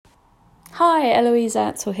Hi, Eloise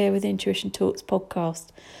Atzel here with Intuition Talks podcast.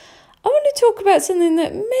 I want to talk about something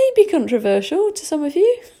that may be controversial to some of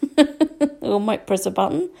you, or might press a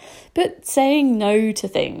button, but saying no to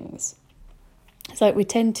things. It's like we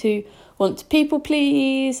tend to want to people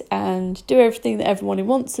please and do everything that everyone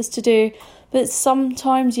wants us to do, but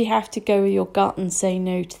sometimes you have to go with your gut and say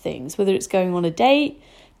no to things, whether it's going on a date,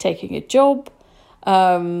 taking a job,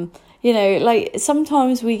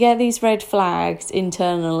 sometimes we get these red flags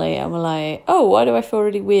internally and we're like, oh, why do I feel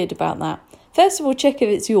really weird about that? First of all, check if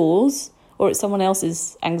it's yours or it's someone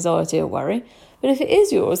else's anxiety or worry. But if it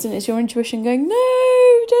is yours and it's your intuition going,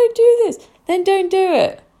 no, don't do this, then don't do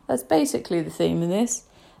it. That's basically the theme of this.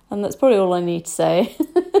 And that's probably all I need to say.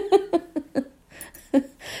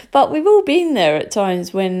 But we've all been there at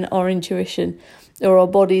times when our intuition or our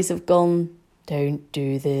bodies have gone, don't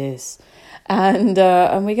do this. And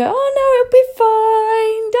we go, oh no, it'll be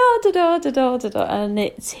fine, and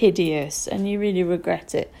it's hideous, and you really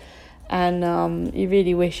regret it, and you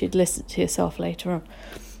really wish you'd listened to yourself later on.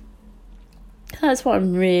 That's what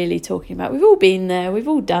I'm really talking about. We've all been there, we've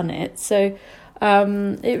all done it, so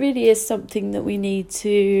it really is something that we need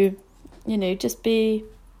to, just be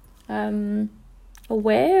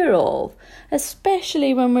aware of,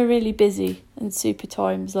 especially when we're really busy and super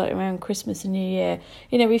times like around Christmas and New Year.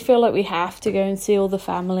 We feel like we have to go and see all the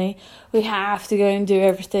family, we have to go and do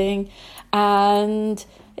everything, and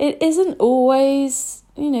it isn't always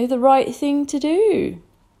the right thing to do.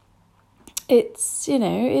 It's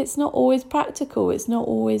it's not always practical, it's not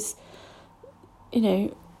always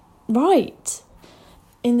right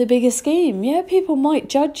in the bigger scheme. Yeah, people might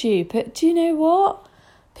judge you, but do you know what?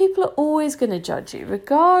 People are always going to judge you,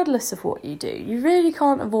 regardless of what you do. You really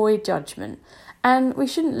can't avoid judgment. And we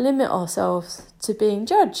shouldn't limit ourselves to being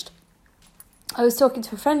judged. I was talking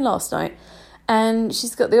to a friend last night, and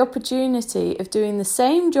she's got the opportunity of doing the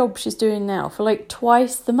same job she's doing now for like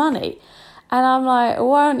twice the money. And I'm like,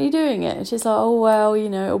 why aren't you doing it? And she's like, oh, well,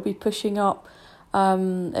 it'll be pushing up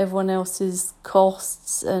everyone else's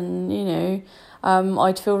costs, and,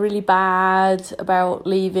 I'd feel really bad about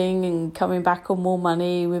leaving and coming back on more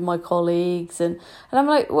money with my colleagues. And I'm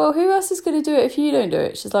like, well, who else is going to do it if you don't do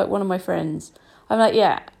it? She's like, one of my friends. I'm like,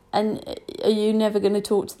 yeah. And are you never going to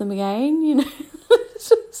talk to them again? It's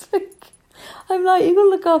just like, I'm like, you've got to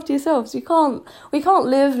look after yourselves. We can't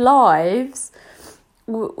live lives,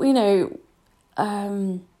 we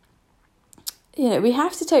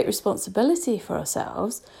have to take responsibility for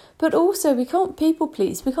ourselves, but also we can't people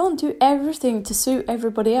please. We can't do everything to suit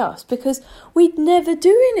everybody else, because we'd never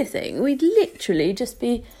do anything. We'd literally just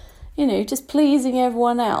be, just pleasing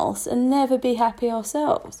everyone else and never be happy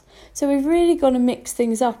ourselves. So we've really got to mix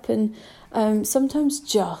things up and sometimes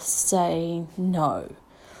just say no.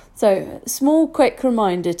 So, small quick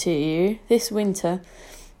reminder to you this winter,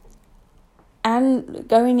 and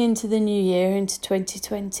going into the new year, into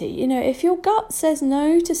 2020, if your gut says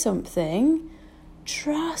no to something,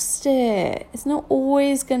 trust it. It's not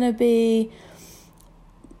always going to be,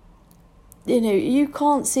 you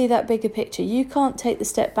can't see that bigger picture. You can't take the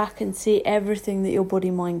step back and see everything that your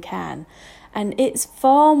body mind can. And it's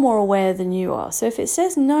far more aware than you are. So if it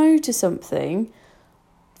says no to something,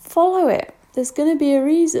 follow it. There's going to be a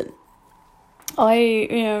reason. I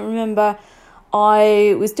remember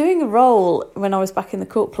I was doing a role when I was back in the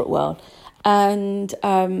corporate world, and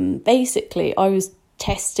basically I was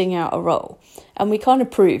testing out a role, and we kind of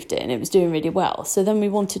proved it and it was doing really well. So then we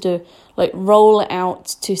wanted to roll it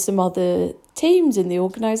out to some other teams in the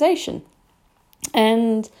organisation.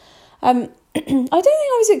 And I don't think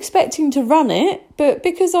I was expecting to run it, but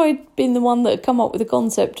because I'd been the one that had come up with the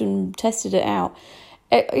concept and tested it out,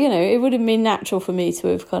 it would have been natural for me to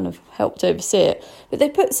have kind of helped oversee it. But they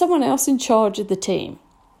put someone else in charge of the team.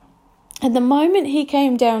 And the moment he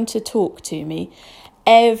came down to talk to me,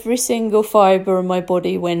 every single fibre of my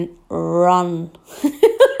body went, run.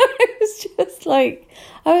 I was like,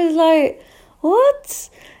 what?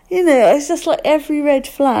 It's just like every red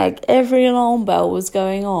flag, every alarm bell was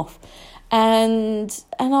going off. And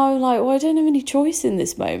I was like, well, I don't have any choice in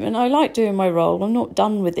this moment. I like doing my role. I'm not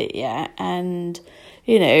done with it yet. And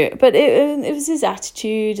but it was his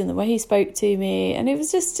attitude and the way he spoke to me, and it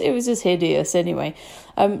was just hideous anyway.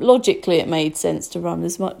 Logically, it made sense to run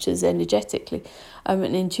as much as energetically and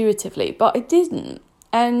intuitively, but I didn't.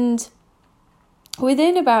 And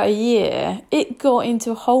within about a year, it got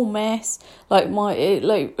into a whole mess.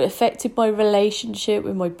 It affected my relationship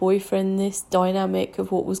with my boyfriend, this dynamic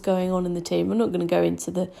of what was going on in the team. I'm not going to go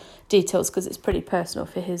into the details because it's pretty personal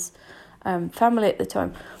for his family at the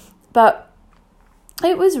time. But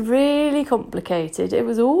it was really complicated. It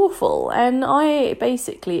was awful. And I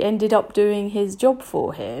basically ended up doing his job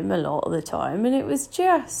for him a lot of the time. And it was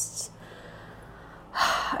just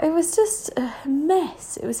a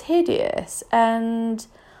mess. It was hideous. And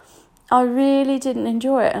I really didn't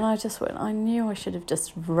enjoy it. And I knew I should have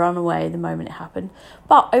just run away the moment it happened.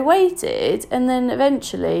 But I waited. And then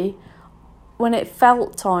eventually, when it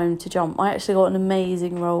felt time to jump, I actually got an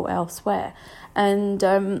amazing role elsewhere. And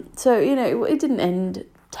so, it didn't end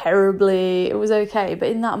terribly. It was okay. But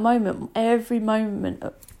in that moment, every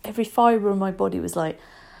fibre of my body was like,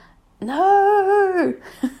 no.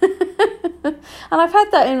 And I've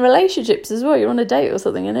had that in relationships as well. You're on a date or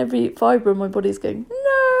something and every fibre of my body's going,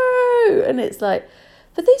 no. And it's like,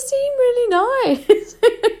 but they seem really nice.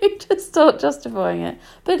 You just start justifying it.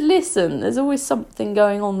 But listen, there's always something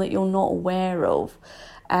going on that you're not aware of.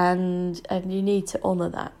 And you need to honour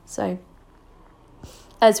that. So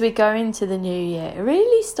as we go into the new year,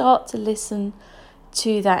 really start to listen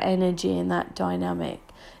to that energy and that dynamic.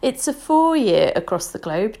 It's a 4-year across the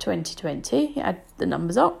globe, 2020. Add the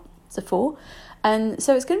numbers up, it's a 4. And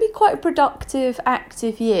so it's going to be quite a productive,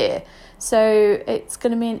 active year. So it's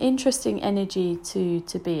going to be an interesting energy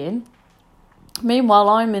to be in. Meanwhile,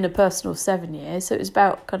 I'm in a personal 7 year, so it's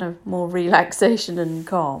about kind of more relaxation and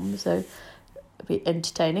calm. So it'll be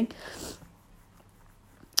entertaining.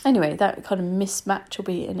 Anyway, that kind of mismatch will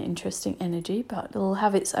be an interesting energy, but it'll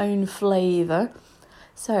have its own flavour.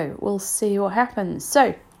 So we'll see what happens.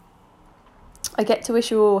 So I get to wish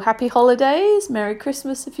you all happy holidays, Merry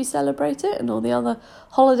Christmas if you celebrate it, and all the other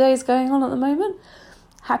holidays going on at the moment.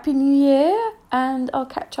 Happy New Year, and I'll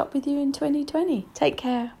catch up with you in 2020. Take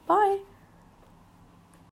care. Bye.